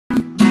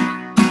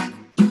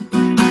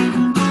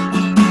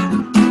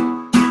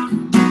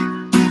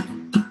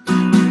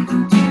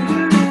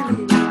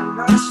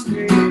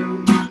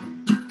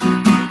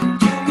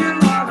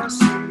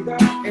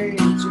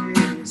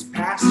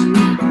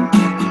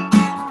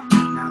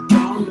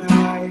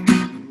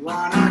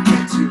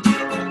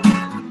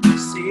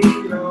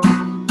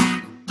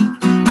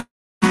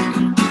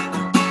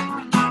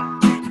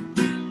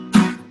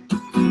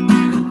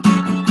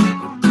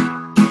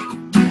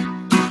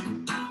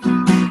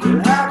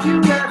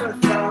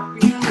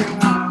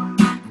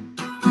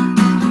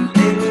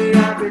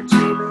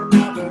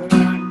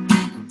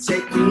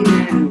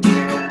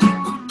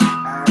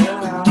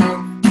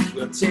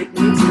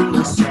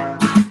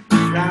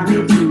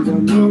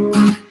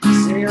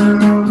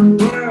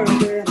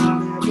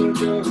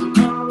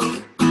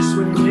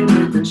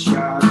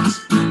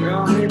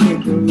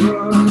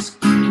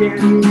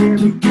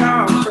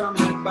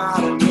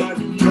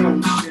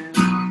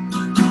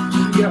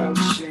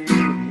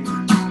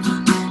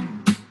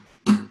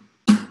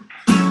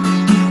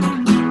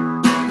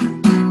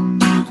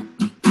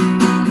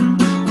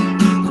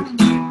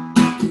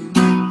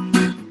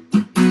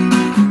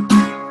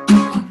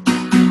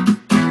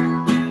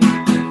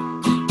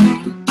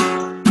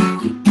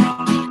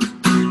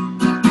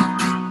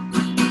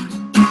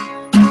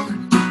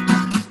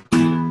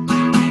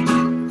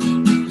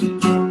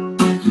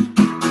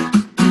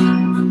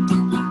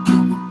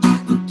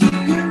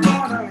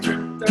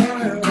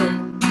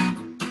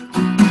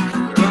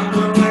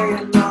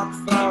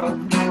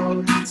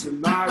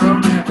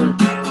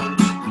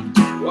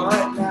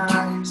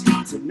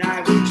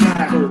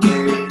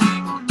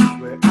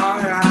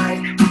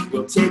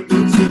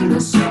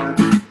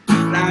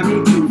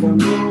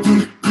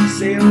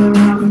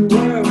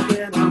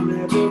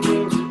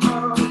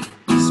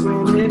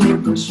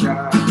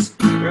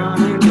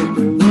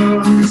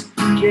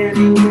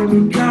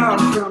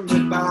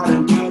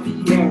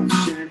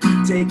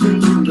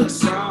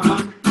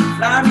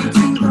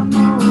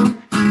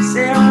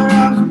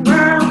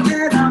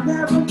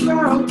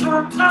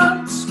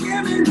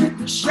Swimming with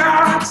the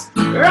sharks,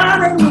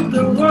 running with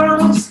the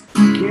wolves.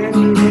 Can't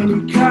eat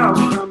any cow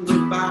from the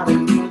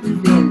bottom of the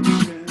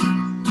ocean.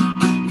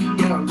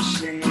 The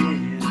ocean.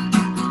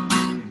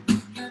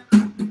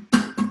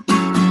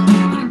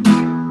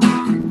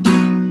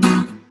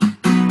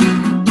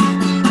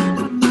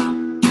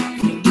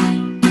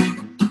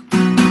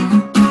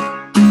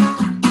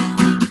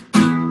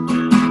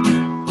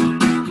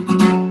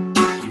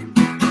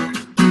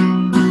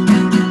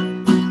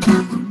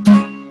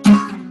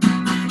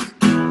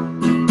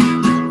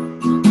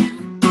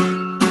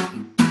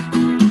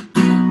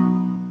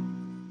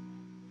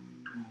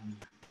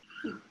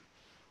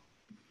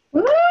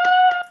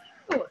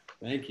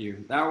 Thank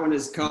you. That one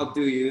is called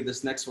Do You.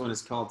 This next one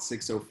is called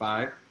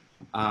 605.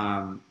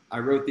 I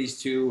wrote these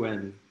two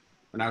when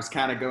I was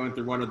kind of going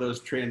through one of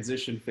those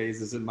transition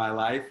phases in my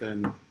life,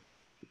 and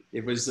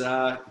it was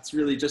it's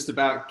really just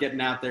about getting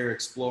out there,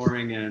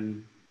 exploring,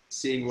 and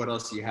seeing what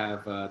else you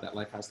have that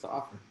life has to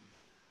offer.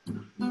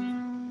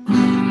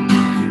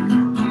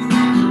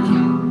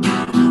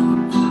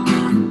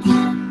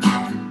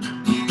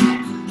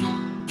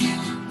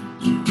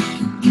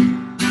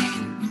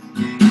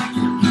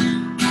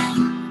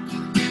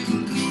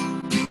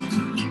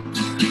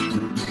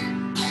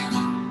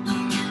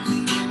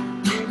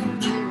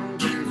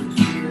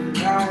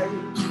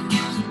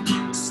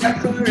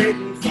 Separate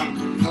me from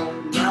the whole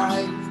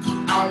life.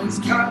 I was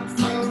caught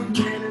for a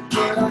minute,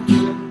 but I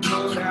couldn't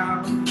go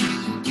down.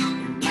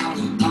 And now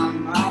I'm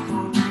on my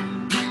own.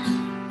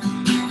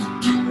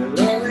 But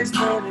always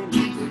burning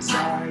with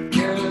desire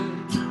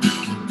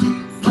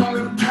for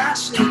a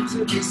passion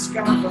to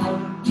discover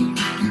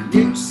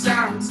new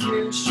sounds,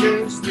 new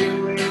shoes,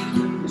 new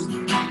rhythms,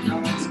 new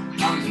notes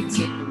on the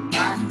tip of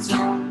my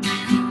tongue.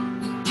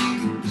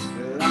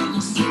 But I'm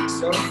the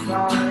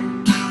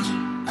 605.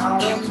 I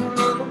don't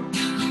know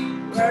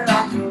where I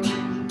go,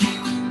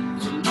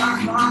 and my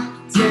heart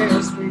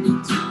tells me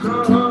to go.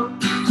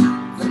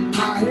 From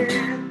my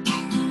head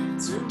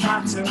to my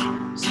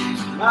toes,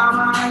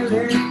 mama,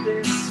 let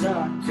this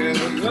sucker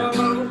go.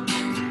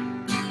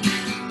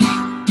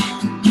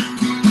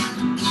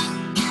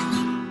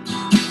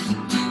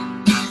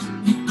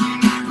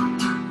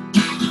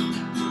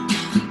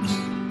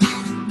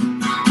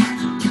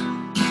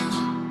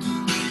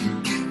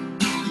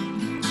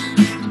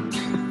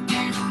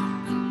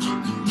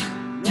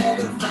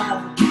 Never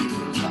thought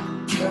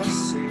I'd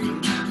just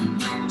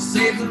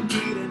save the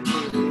beat and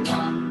put it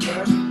on the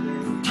play.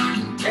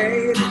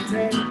 Day to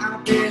day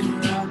I've been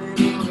running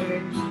away,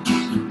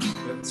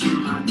 but to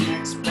my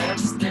next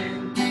best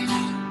thing.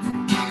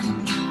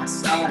 I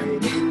saw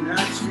it in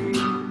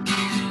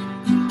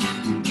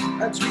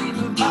a dream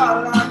of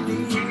all I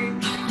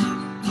need.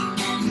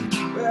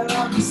 Well,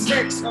 I'm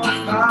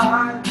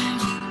 605.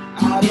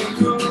 I don't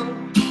know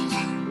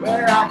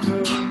where I go,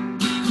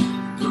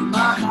 but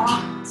my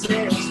heart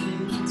tells me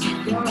to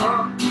go.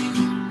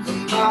 From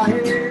my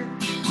head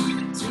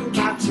to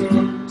my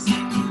toes,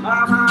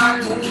 mama,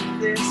 let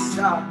this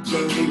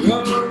sucker go.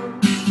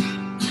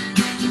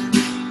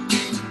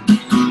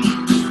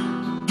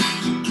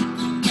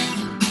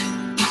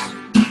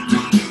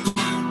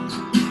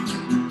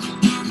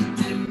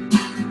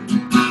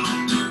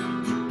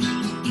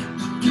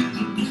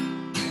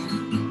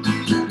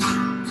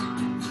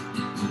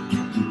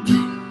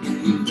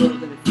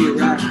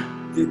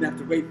 Didn't have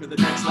to wait for the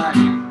next life.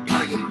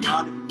 Gotta go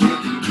beyond it and live,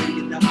 and you bring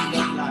enough of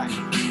that life.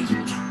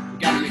 You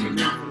gotta make a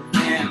man for the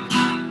man.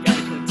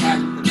 Gotta cut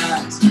ties with the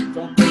knives.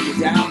 Don't bring me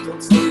down,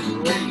 don't slow the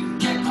roll. You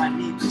know I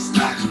need this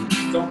life.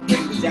 Don't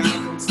bring me down,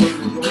 don't slow the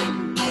roll. You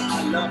know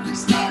I love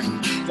this life.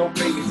 Don't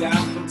bring me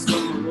down, don't slow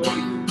the roll.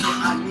 You know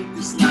I need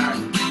this life.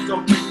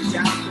 Don't bring me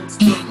down, don't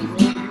slow the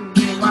roll.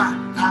 You know I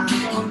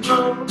don't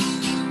know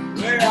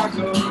where I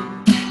go,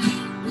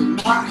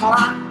 but my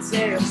heart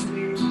tells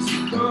me to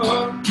go.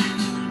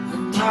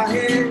 My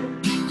head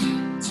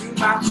to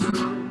my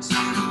toes,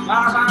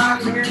 mama,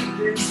 let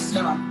this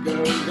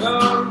sucker go.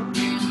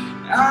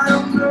 I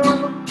don't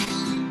know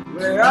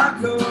where I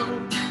go,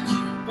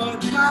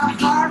 but my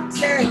heart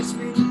tells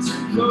me to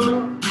go.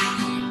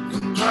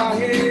 From my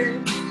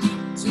head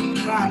to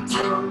my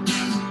toes,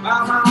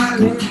 mama,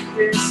 let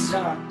this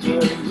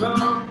sucker go.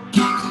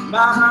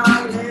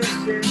 Mama, let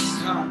this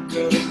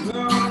sucker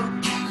go.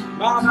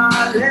 Mama,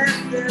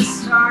 let this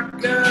sucker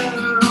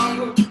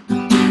go.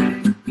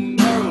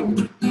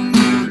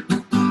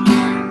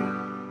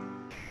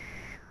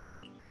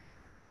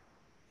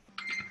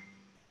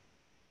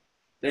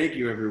 Thank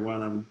you,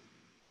 everyone. I'm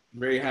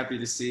very happy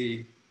to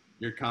see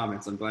your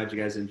comments. I'm glad you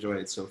guys enjoy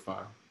it so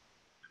far.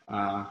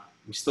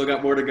 We still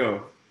got more to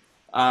go.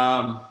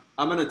 I'm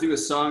gonna do a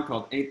song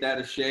called Ain't That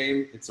a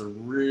Shame. It's an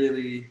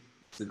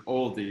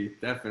oldie,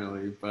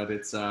 definitely, but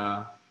it's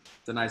a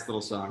nice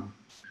little song.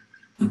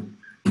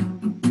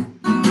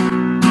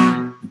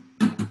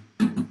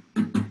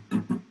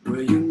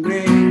 Well, you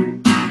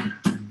made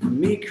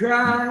me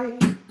cry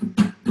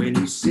when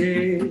you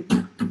said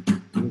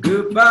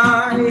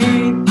goodbye.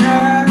 Ain't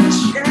that a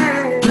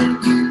shame?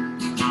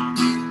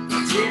 My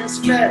tears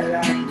fell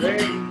like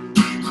rain.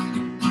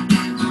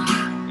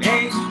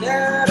 Ain't that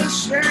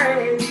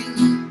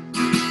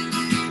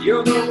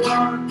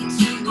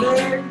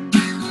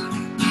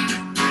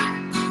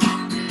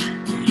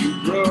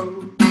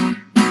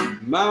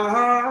my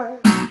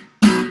heart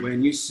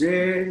when you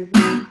said,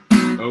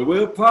 oh,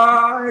 we'll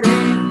part.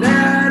 Ain't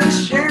that a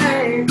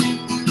shame?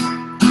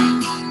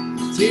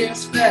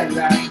 Tears fell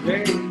like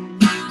rain.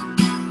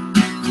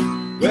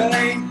 Well,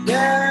 ain't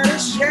that a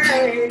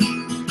shame?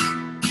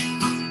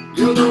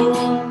 You're the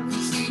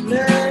ones to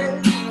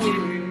blame.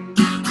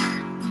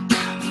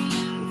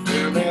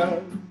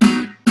 Farewell,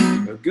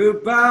 a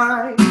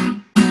goodbye,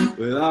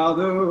 with all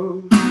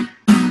those,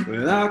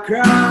 without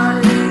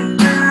crying,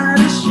 not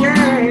a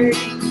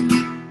shame.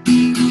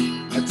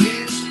 My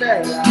tears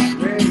fell like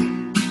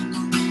rain.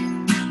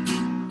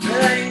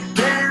 But ain't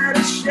that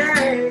a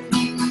shame?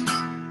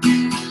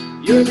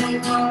 You're the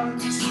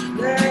ones to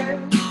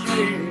blame.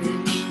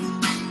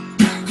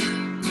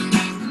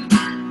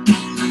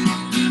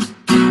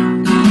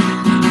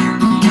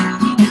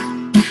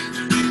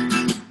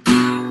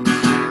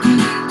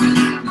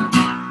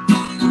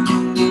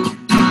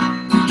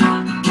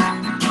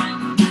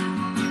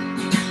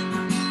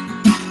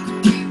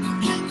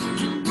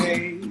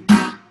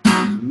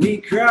 Me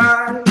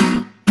cry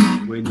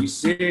when you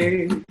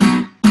say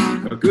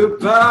a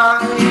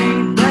goodbye.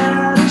 Ain't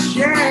that a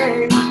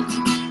shame?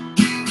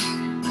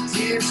 My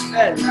tears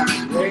fell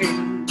like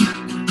rain.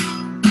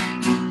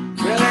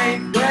 Well,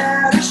 ain't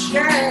that a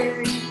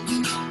shame?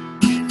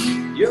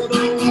 You're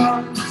the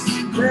ones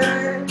to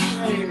blame.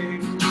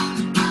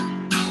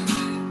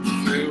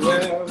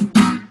 Farewell,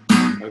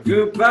 a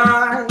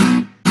goodbye,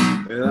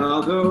 and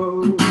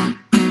although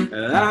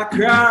I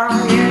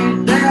cry,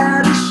 ain't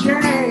that a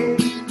shame?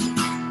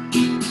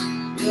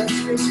 Your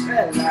tears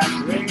fell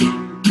like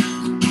rain.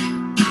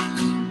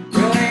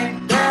 Well,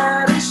 ain't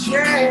that a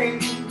shame?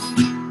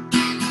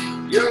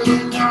 You're the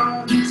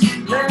one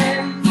to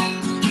blame.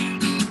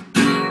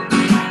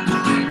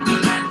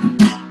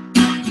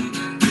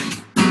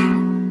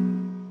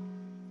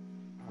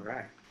 All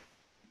right.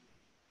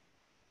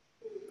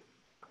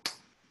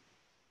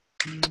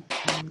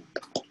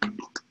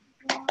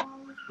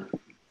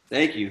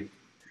 Thank you.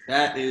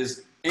 That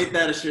is Ain't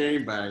That a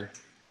Shame by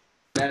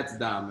That's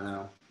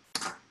Domino.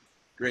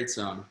 Great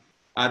song.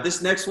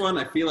 This next one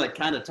I feel like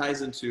kind of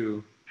ties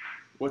into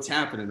what's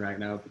happening right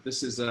now, but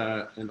this is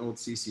an old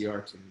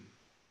CCR tune.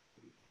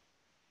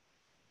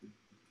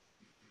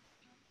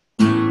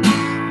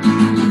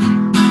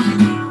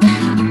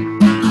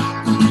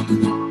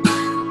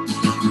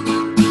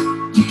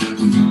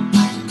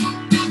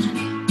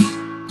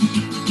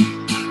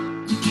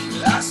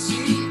 I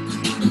see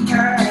the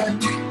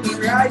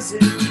moon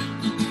rising.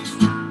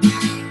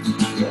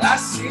 I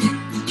see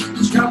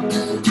the trouble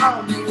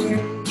on the way.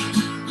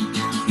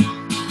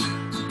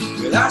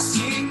 I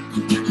see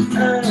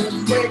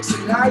earthquakes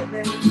and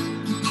lightning.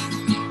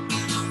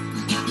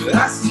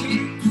 I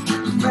see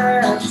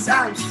bad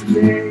times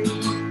today.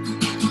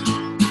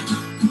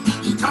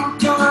 Don't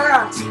go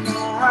out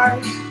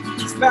tonight,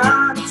 it's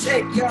bound to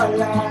take your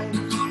life.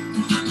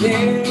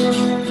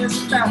 There's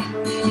a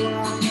battle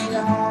on the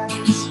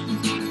rise.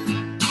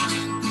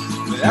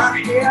 But I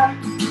hear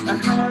a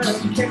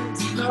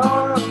hurricane's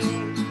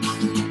blowing,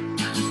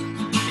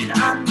 and I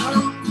know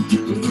the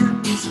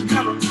end is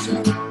coming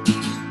soon.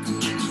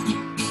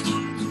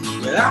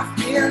 But I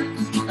feel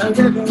a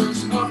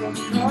river's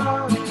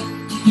overflowing,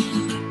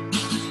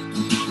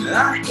 and I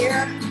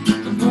hear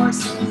the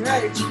voice of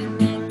rage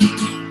run.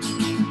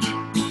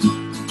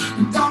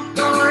 Don't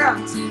go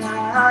around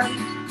tonight,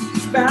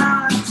 it's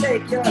bound to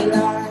take your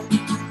life.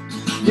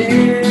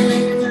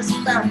 There's a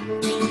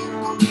battle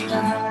on the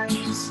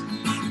rise.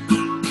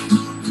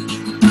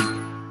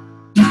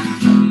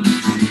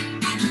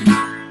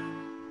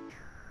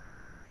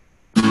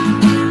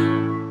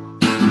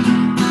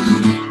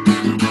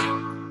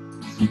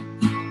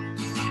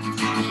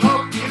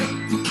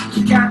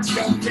 Got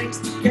your things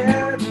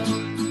together.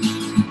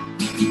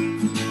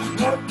 I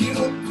hope you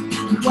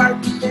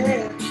wipe your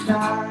head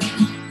tonight.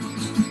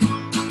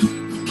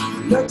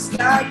 Looks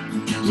like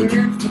we're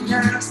in for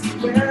nasty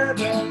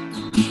weather.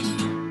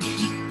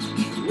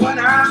 What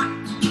I'm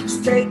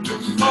mistaken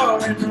for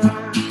a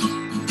night.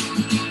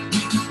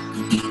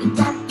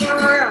 Don't go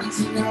around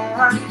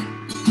tonight,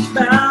 it's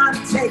bound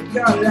to take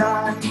your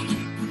life.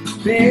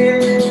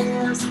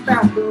 There's a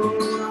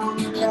battle on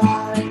the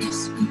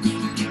rise.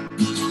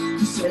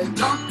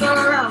 Don't go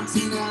around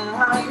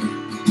tonight,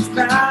 it's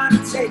bound to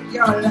take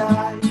your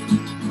life.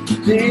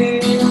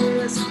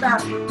 There's a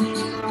battle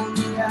on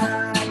the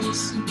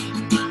rise.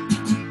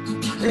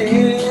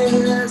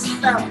 There's a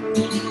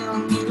battle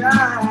on the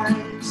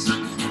rise.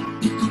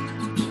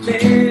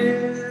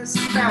 There's a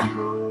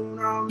battle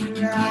on the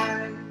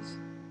rise.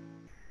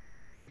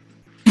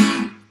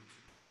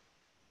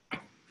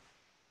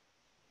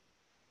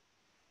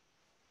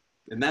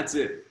 And that's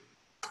it.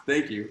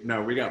 Thank you.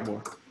 No, we got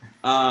more.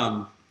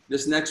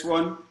 This next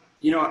one,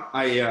 you know,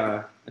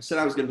 I said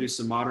I was going to do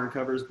some modern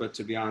covers, but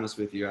to be honest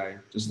with you, I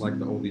just like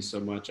the oldies so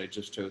much. I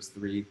just chose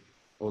 3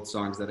 old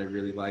songs that I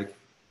really like.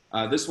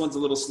 This one's a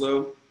little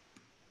slow.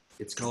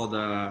 It's called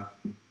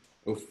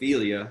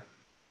Ophelia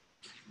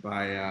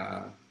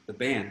by the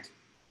band.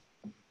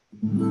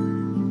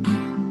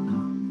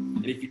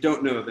 And if you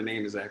don't know, the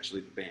name is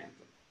actually the band.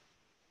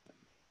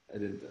 I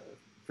didn't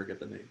forget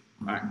the name.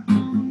 All right.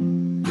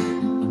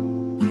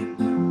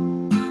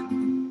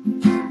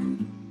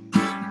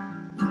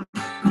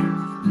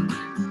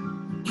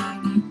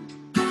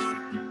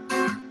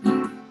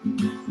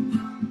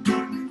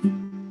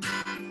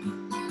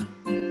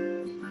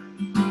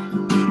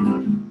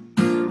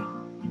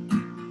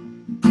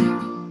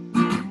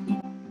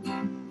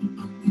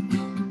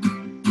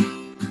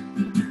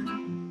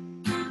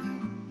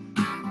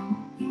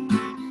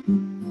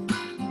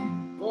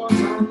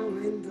 Boys on the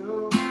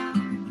window,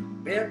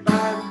 bed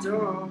by the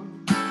door.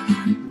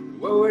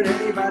 Why would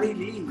anybody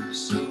leave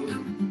so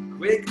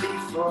quickly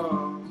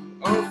for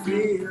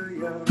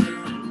Ophelia?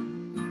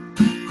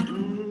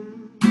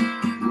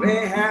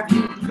 Where have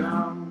you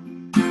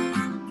gone?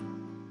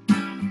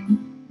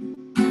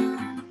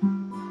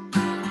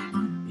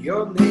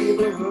 Your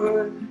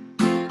neighborhood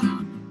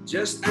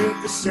just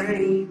ain't the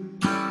same.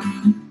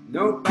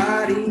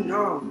 Nobody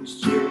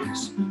knows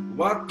just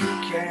what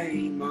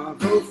became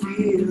of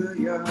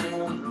Ophelia.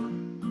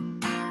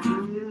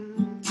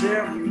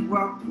 Tell me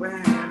what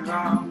went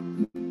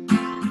wrong.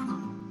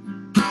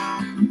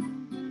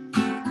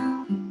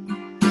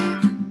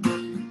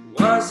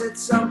 Was it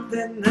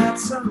something that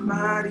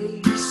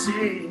somebody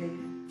said?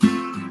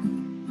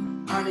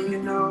 Honey,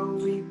 you know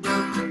we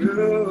broke the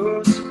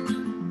rules.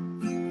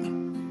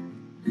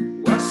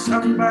 Was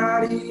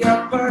somebody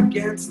up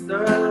against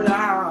the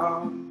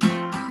law?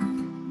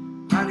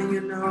 Honey,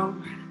 you know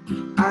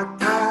I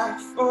die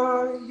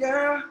for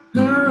you.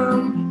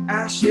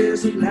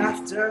 Ashes and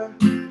laughter,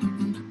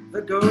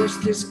 the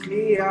ghost is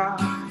clear.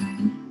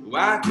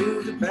 Why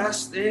do the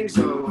best things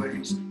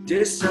always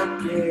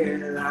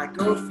disappear like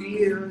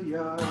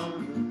Ophelia?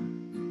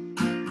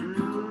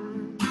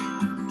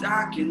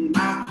 Darken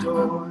my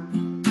door.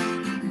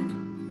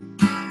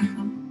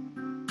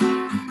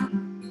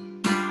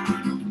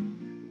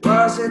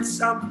 Was it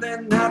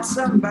something that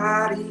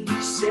somebody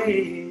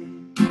said?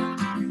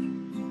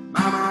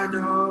 Mama, I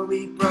know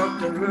we broke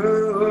the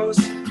rules.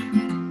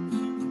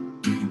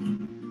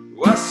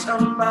 Was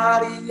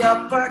somebody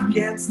up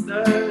against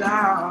the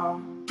law?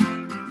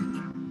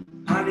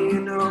 Honey,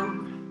 you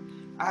know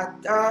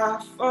I'd die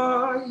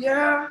for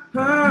you.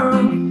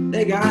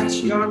 They got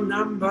your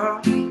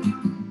number,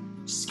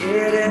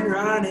 scared and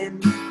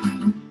running,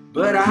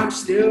 but I'm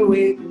still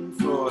waiting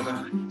for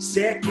the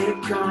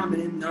second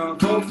coming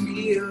of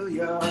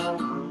Ophelia.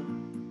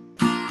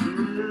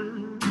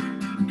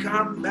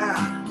 Come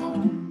back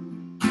home.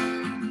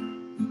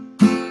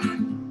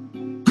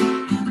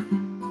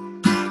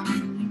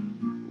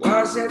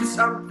 Was it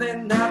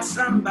something that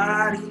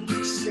somebody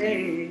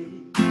said?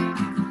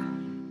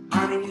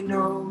 Honey, you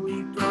know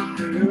we broke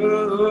the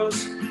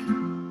rules.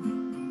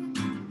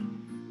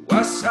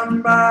 Was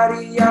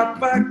somebody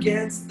up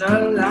against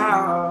the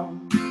law?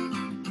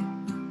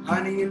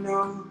 Honey, you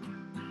know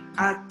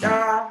I'd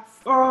die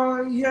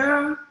for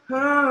you.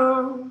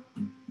 And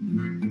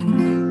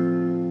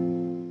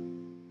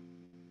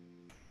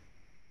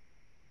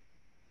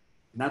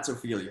that's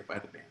Ophelia by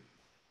the band.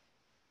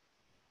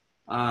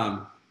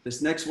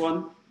 This next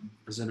one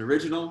is an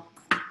original.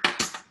 Am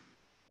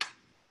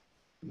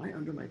I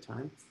under my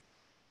time?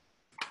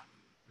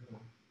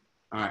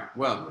 All right,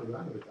 well,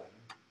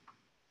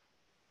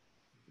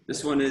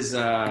 this one is,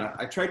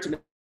 I tried to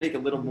make a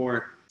little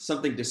more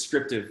something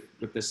descriptive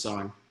with this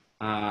song.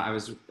 I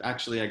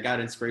got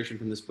inspiration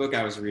from this book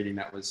I was reading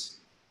that was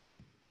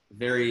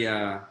very,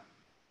 the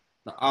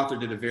author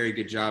did a very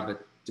good job at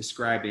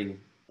describing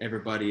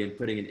everybody and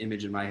putting an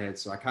image in my head.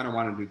 So I kind of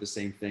want to do the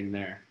same thing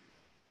there.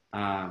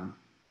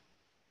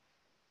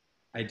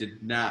 I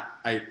did not,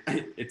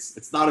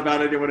 it's not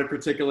about anyone in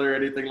particular or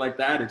anything like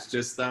that. It's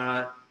just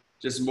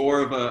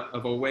more of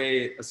a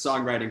way, a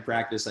songwriting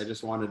practice. I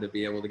just wanted to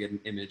be able to get an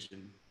image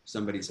in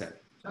somebody's head.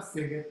 Just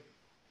sing it.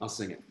 I'll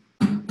sing it.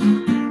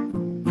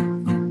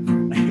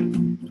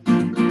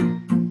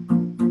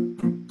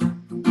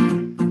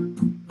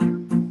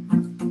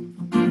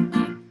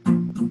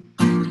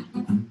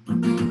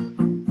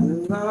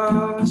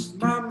 Lost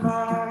my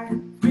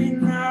mind 3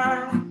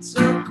 nights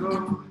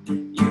ago.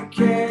 You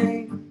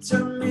came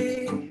to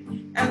me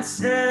and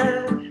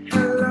said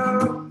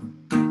hello.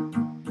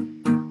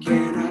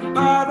 Can I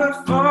bother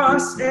for a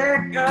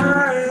second?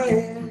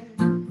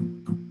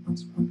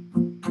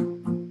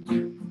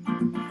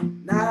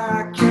 Now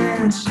I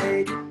can't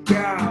shake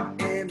your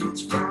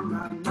image from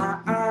my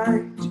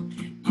mind.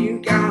 You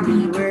got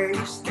me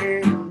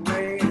wasted and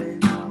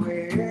waiting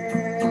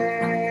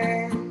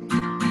away.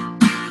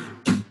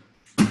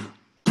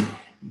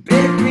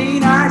 Big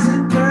green eyes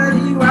and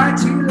dirty white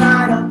to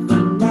light up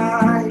the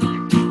night.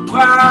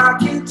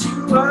 Walking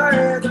to a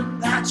rhythm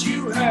that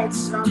you heard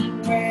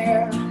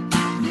somewhere.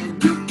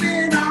 And you've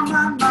been on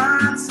my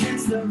mind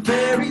since the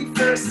very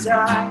first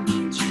time.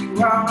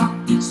 You are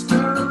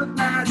smooth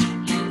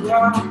magic, you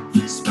are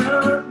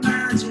smooth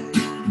magic.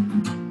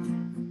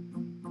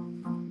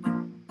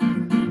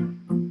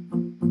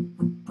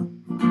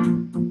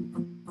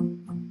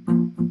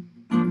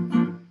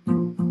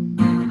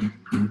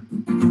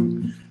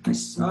 I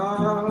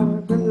saw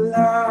the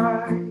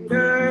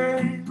lighter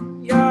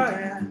in your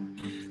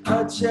hand,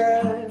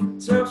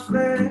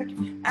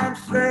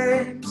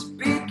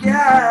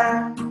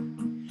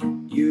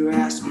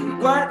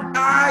 What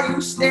are you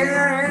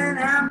staring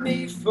at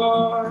me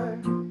for?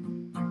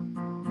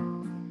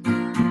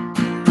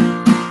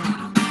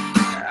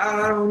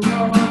 I don't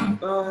know,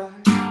 but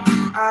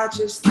I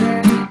just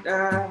think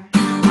that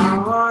I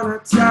wanna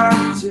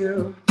talk to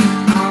you.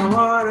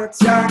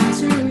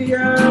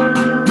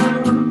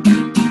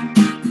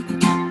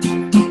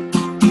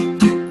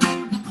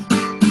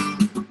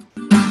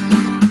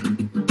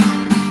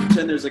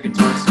 Pretend there's a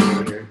guitar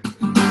solo here.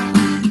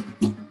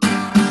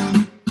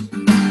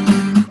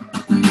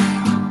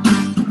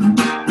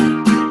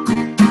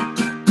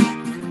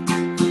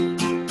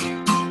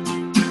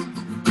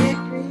 Big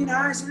green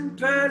eyes and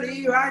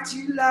pearly white,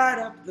 you light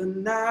up the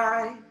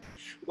night.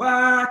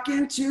 Walk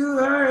into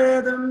a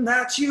rhythm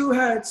that you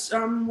heard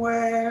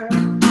somewhere.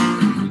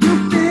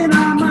 You've been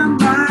on my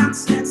mind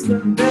since the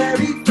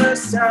very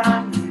first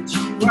time that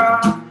you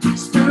are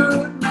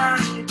smooth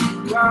magic,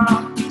 you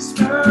are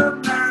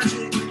smooth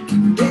magic.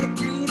 Big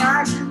green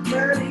eyes and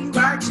pearly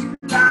white, you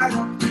light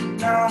up the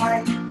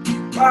night.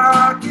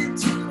 Walk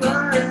into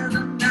a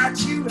rhythm that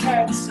you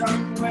heard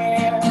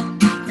somewhere.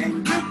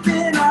 And you've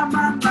been on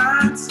my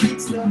mind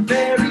since the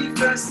very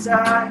first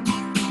time.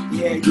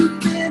 Yeah, you've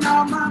been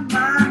on my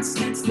mind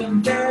since the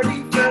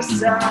very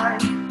first time.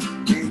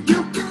 Yeah,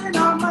 you've been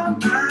on my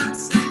mind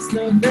since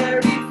the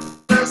very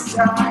first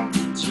time.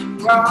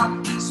 You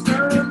are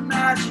smooth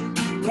magic,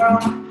 you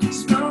are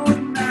smooth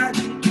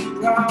magic,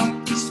 you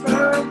are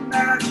smooth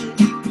magic.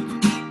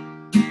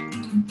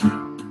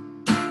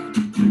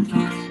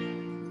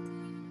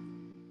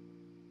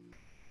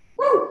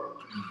 Woo!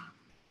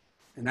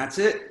 And that's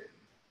it.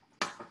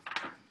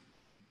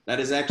 That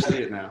is actually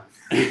it now.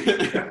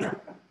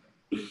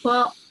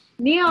 Well,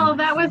 Niel,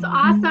 that was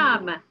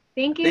awesome.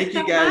 Thank you Thank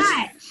so you guys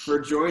much. for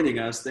joining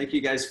us. Thank you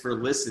guys for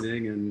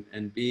listening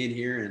and being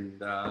here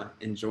and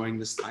enjoying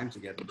this time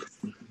together.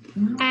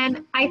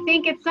 And I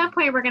think at some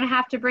point we're going to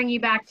have to bring you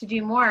back to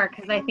do more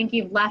because I think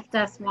you've left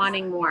us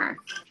wanting more.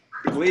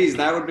 Please,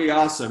 that would be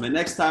awesome. And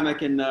next time I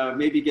can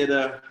maybe get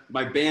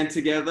my band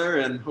together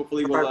and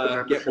hopefully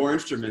we'll get more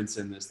instruments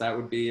in this. That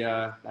would be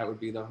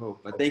the hope.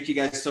 But thank you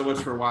guys so much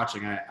for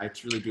watching. I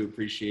truly do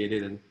appreciate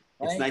it. And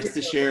it's nice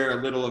to share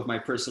a little of my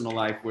personal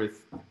life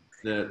with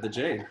the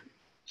Jay.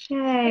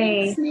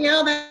 Jay. Thanks,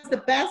 Neil. That's the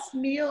best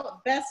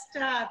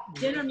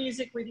dinner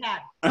music we've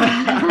had.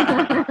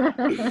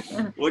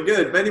 Well,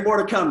 good. Many more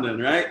to come then,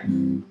 right?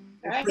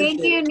 Right.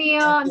 Thank you,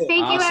 Neil. And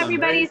thank you, Awesome.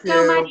 everybody, Thank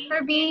so you. much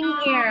for being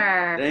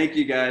here. Thank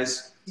you,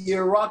 guys.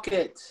 You rock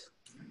it.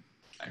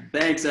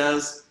 Thanks,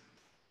 Ez.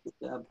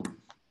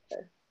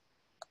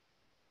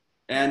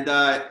 And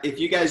if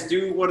you guys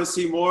do want to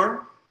see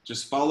more,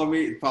 just follow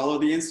me. Follow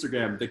the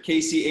Instagram, the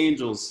KC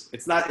Angels.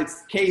 It's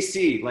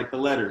KC, like the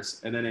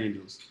letters, and then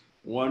Angels.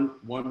 One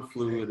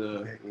flew with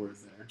a word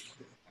there.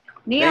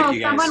 Neil, Thank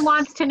you, guys. someone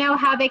wants to know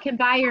how they can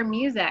buy your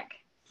music.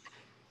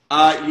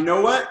 You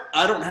know what?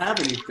 I don't have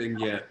anything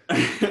yet.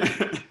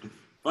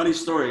 Funny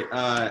story.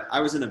 I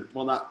was in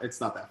it's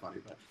not that funny,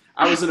 but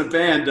I was in a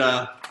band.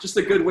 Just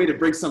a good way to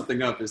bring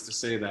something up is to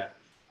say that.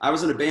 I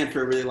was in a band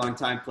for a really long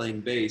time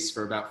playing bass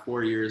for about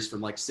 4 years,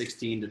 from like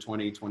 16 to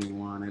 20,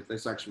 21.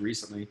 That's actually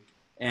recently.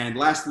 And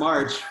last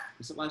March,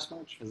 was it last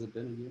March? Has it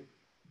been a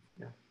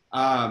year?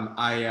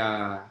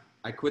 Yeah.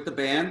 I quit the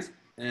band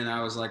and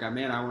I was like,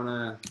 man, I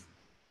want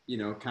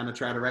to, kind of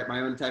try to write my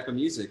own type of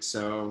music.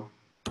 So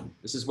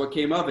this is what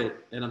came of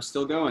it, and I'm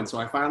still going. So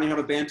I finally have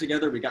a band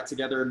together. We got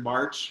together in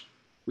March.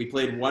 We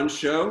played one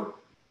show,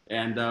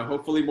 and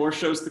hopefully more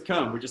shows to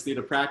come. We just need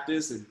to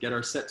practice and get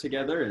our set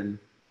together, and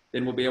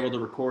then we'll be able to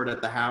record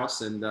at the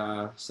house and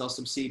sell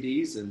some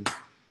CDs. And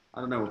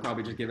I don't know, we'll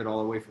probably just give it all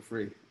away for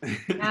free.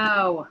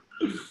 No.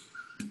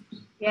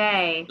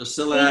 Yay. Just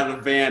sell it out of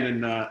a van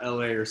in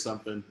LA or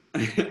something.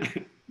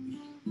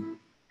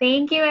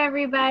 Thank you,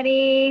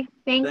 everybody.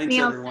 Thanks,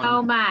 Neil, everyone.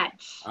 so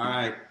much. All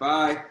right,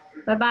 bye.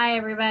 Bye-bye,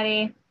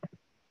 everybody.